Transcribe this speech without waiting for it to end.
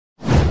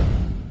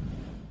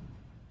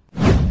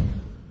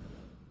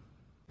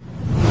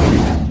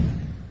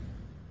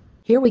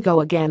Here we go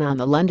again on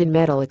the London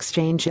Metal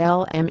Exchange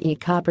LME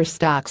copper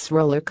stocks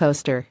roller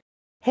coaster.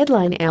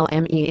 Headline: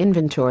 LME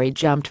inventory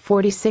jumped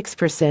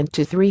 46%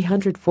 to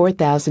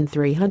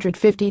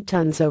 304,350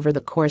 tons over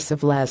the course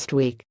of last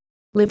week.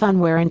 Live-on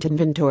warrant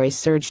inventory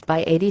surged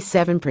by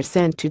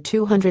 87% to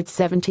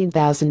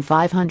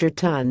 217,500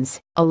 tons,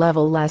 a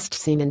level last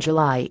seen in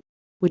July,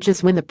 which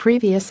is when the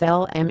previous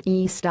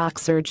LME stock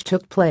surge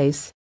took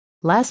place.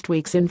 Last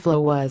week's inflow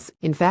was,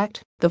 in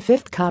fact, the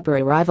fifth copper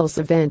arrivals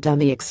event on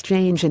the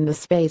exchange in the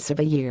space of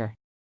a year.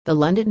 The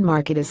London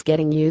market is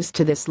getting used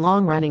to this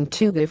long-running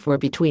tug-of-war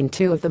between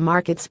two of the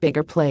market's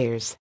bigger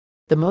players.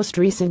 The most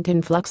recent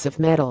influx of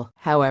metal,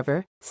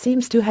 however,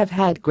 seems to have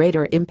had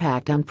greater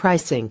impact on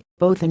pricing,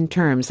 both in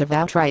terms of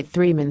outright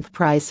three-month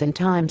price and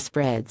time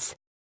spreads.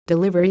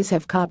 Deliveries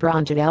of copper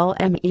onto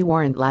LME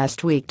warrant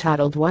last week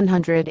totaled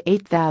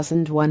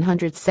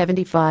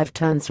 108,175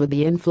 tons, with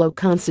the inflow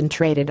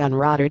concentrated on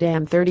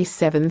Rotterdam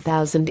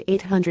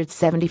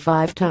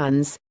 37,875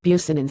 tons,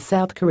 Busan in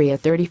South Korea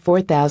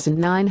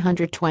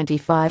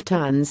 34,925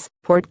 tons,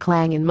 Port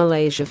Klang in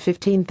Malaysia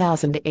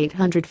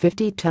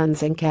 15,850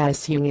 tons and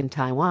Kaohsiung in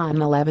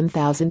Taiwan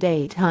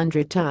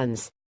 11,800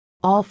 tons.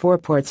 All four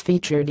ports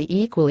featured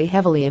equally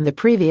heavily in the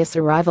previous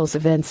arrivals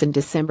events in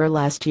December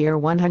last year: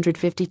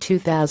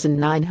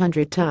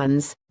 152,900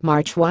 tons,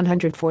 March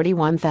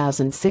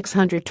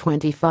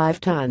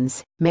 141,625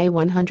 tons, May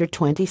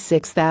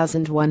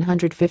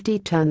 126,150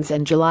 tons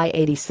and July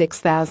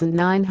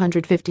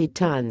 86,950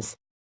 tons.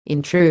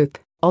 In truth,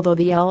 although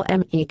the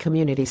LME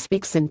community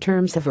speaks in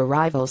terms of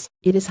arrivals,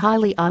 it is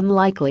highly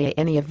unlikely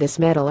any of this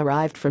metal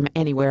arrived from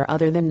anywhere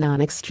other than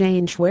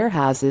non-exchange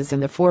warehouses in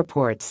the four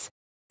ports.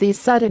 These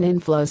sudden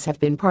inflows have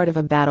been part of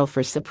a battle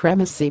for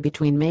supremacy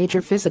between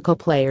major physical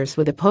players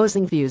with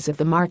opposing views of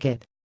the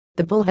market.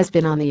 The bull has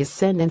been on the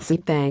ascendancy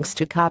thanks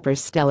to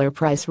copper's stellar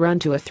price run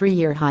to a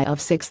three-year high of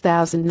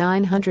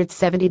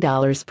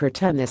 $6,970 per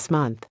ton this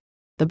month.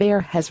 The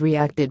bear has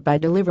reacted by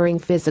delivering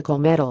physical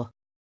metal.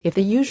 If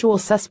the usual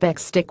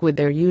suspects stick with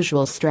their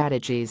usual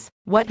strategies,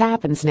 what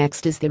happens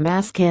next is the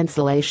mass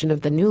cancellation of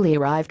the newly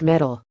arrived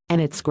metal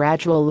and its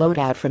gradual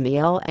loadout from the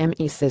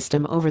LME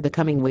system over the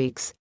coming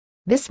weeks.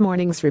 This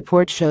morning's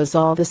report shows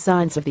all the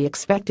signs of the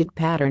expected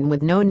pattern,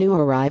 with no new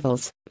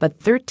arrivals, but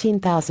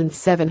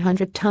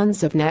 13,700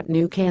 tons of net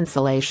new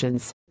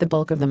cancellations, the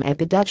bulk of them at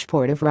the Dutch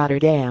port of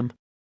Rotterdam.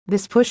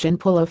 This push and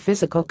pull of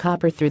physical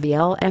copper through the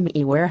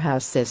LME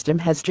warehouse system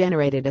has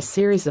generated a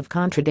series of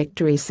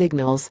contradictory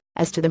signals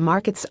as to the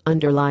market's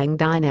underlying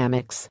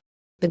dynamics.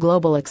 The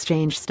global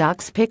exchange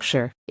stocks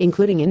picture,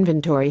 including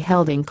inventory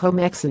held in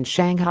COMEX and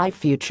Shanghai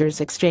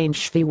Futures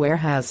Exchange fee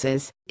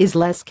warehouses, is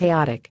less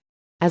chaotic.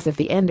 As of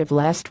the end of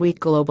last week,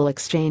 global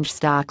exchange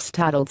stocks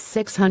totaled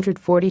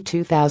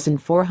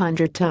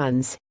 642,400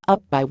 tons,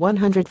 up by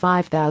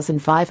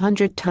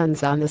 105,500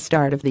 tons on the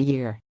start of the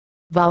year.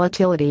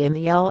 Volatility in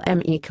the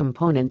LME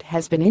component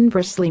has been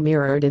inversely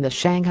mirrored in the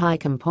Shanghai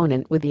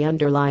component, with the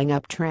underlying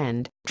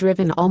uptrend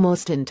driven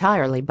almost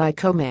entirely by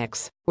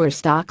COMEX, where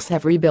stocks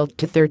have rebuilt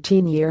to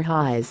 13-year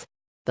highs.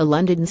 The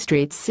London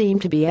streets seem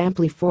to be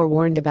amply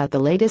forewarned about the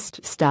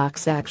latest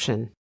stocks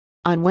action.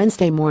 On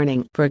Wednesday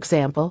morning, for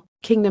example,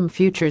 Kingdom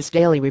Futures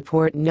Daily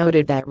Report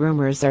noted that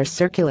rumors are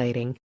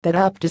circulating that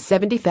up to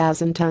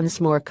 70,000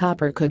 tons more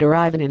copper could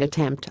arrive in an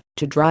attempt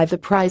to drive the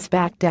price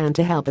back down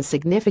to help a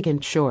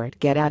significant short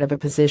get out of a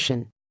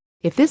position.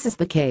 If this is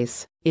the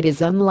case, it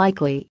is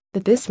unlikely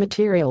that this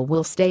material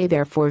will stay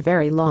there for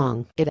very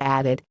long, it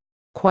added.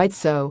 Quite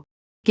so.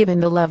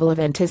 Given the level of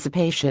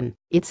anticipation,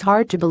 it's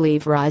hard to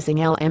believe rising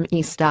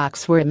LME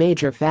stocks were a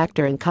major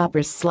factor in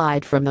copper's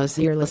slide from those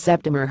yearly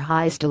September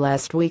highs to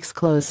last week's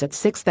close at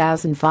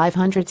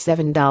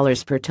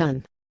 $6,507 per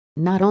ton.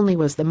 Not only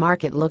was the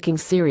market looking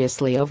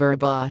seriously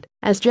overbought,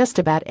 as just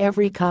about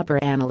every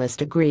copper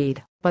analyst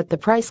agreed, but the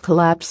price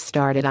collapse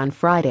started on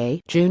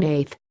Friday, June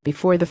 8,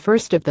 before the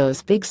first of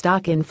those big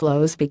stock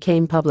inflows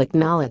became public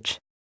knowledge.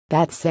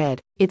 That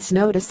said, it's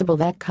noticeable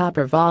that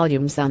copper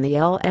volumes on the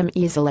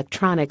LME's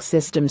electronic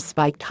system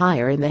spiked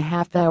higher in the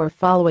half-hour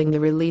following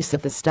the release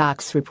of the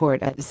stocks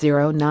report at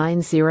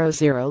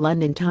 0900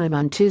 London time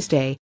on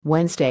Tuesday,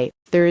 Wednesday,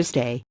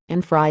 Thursday,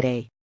 and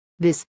Friday.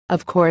 This,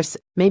 of course,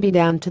 may be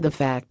down to the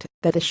fact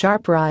that the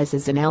sharp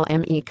rises in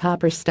LME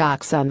copper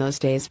stocks on those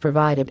days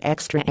provided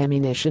extra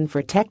ammunition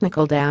for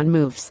technical down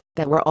moves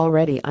that were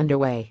already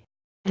underway.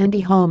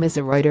 Andy Holm is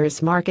a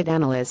Reuters market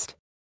analyst.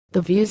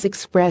 The views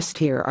expressed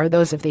here are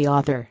those of the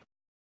author.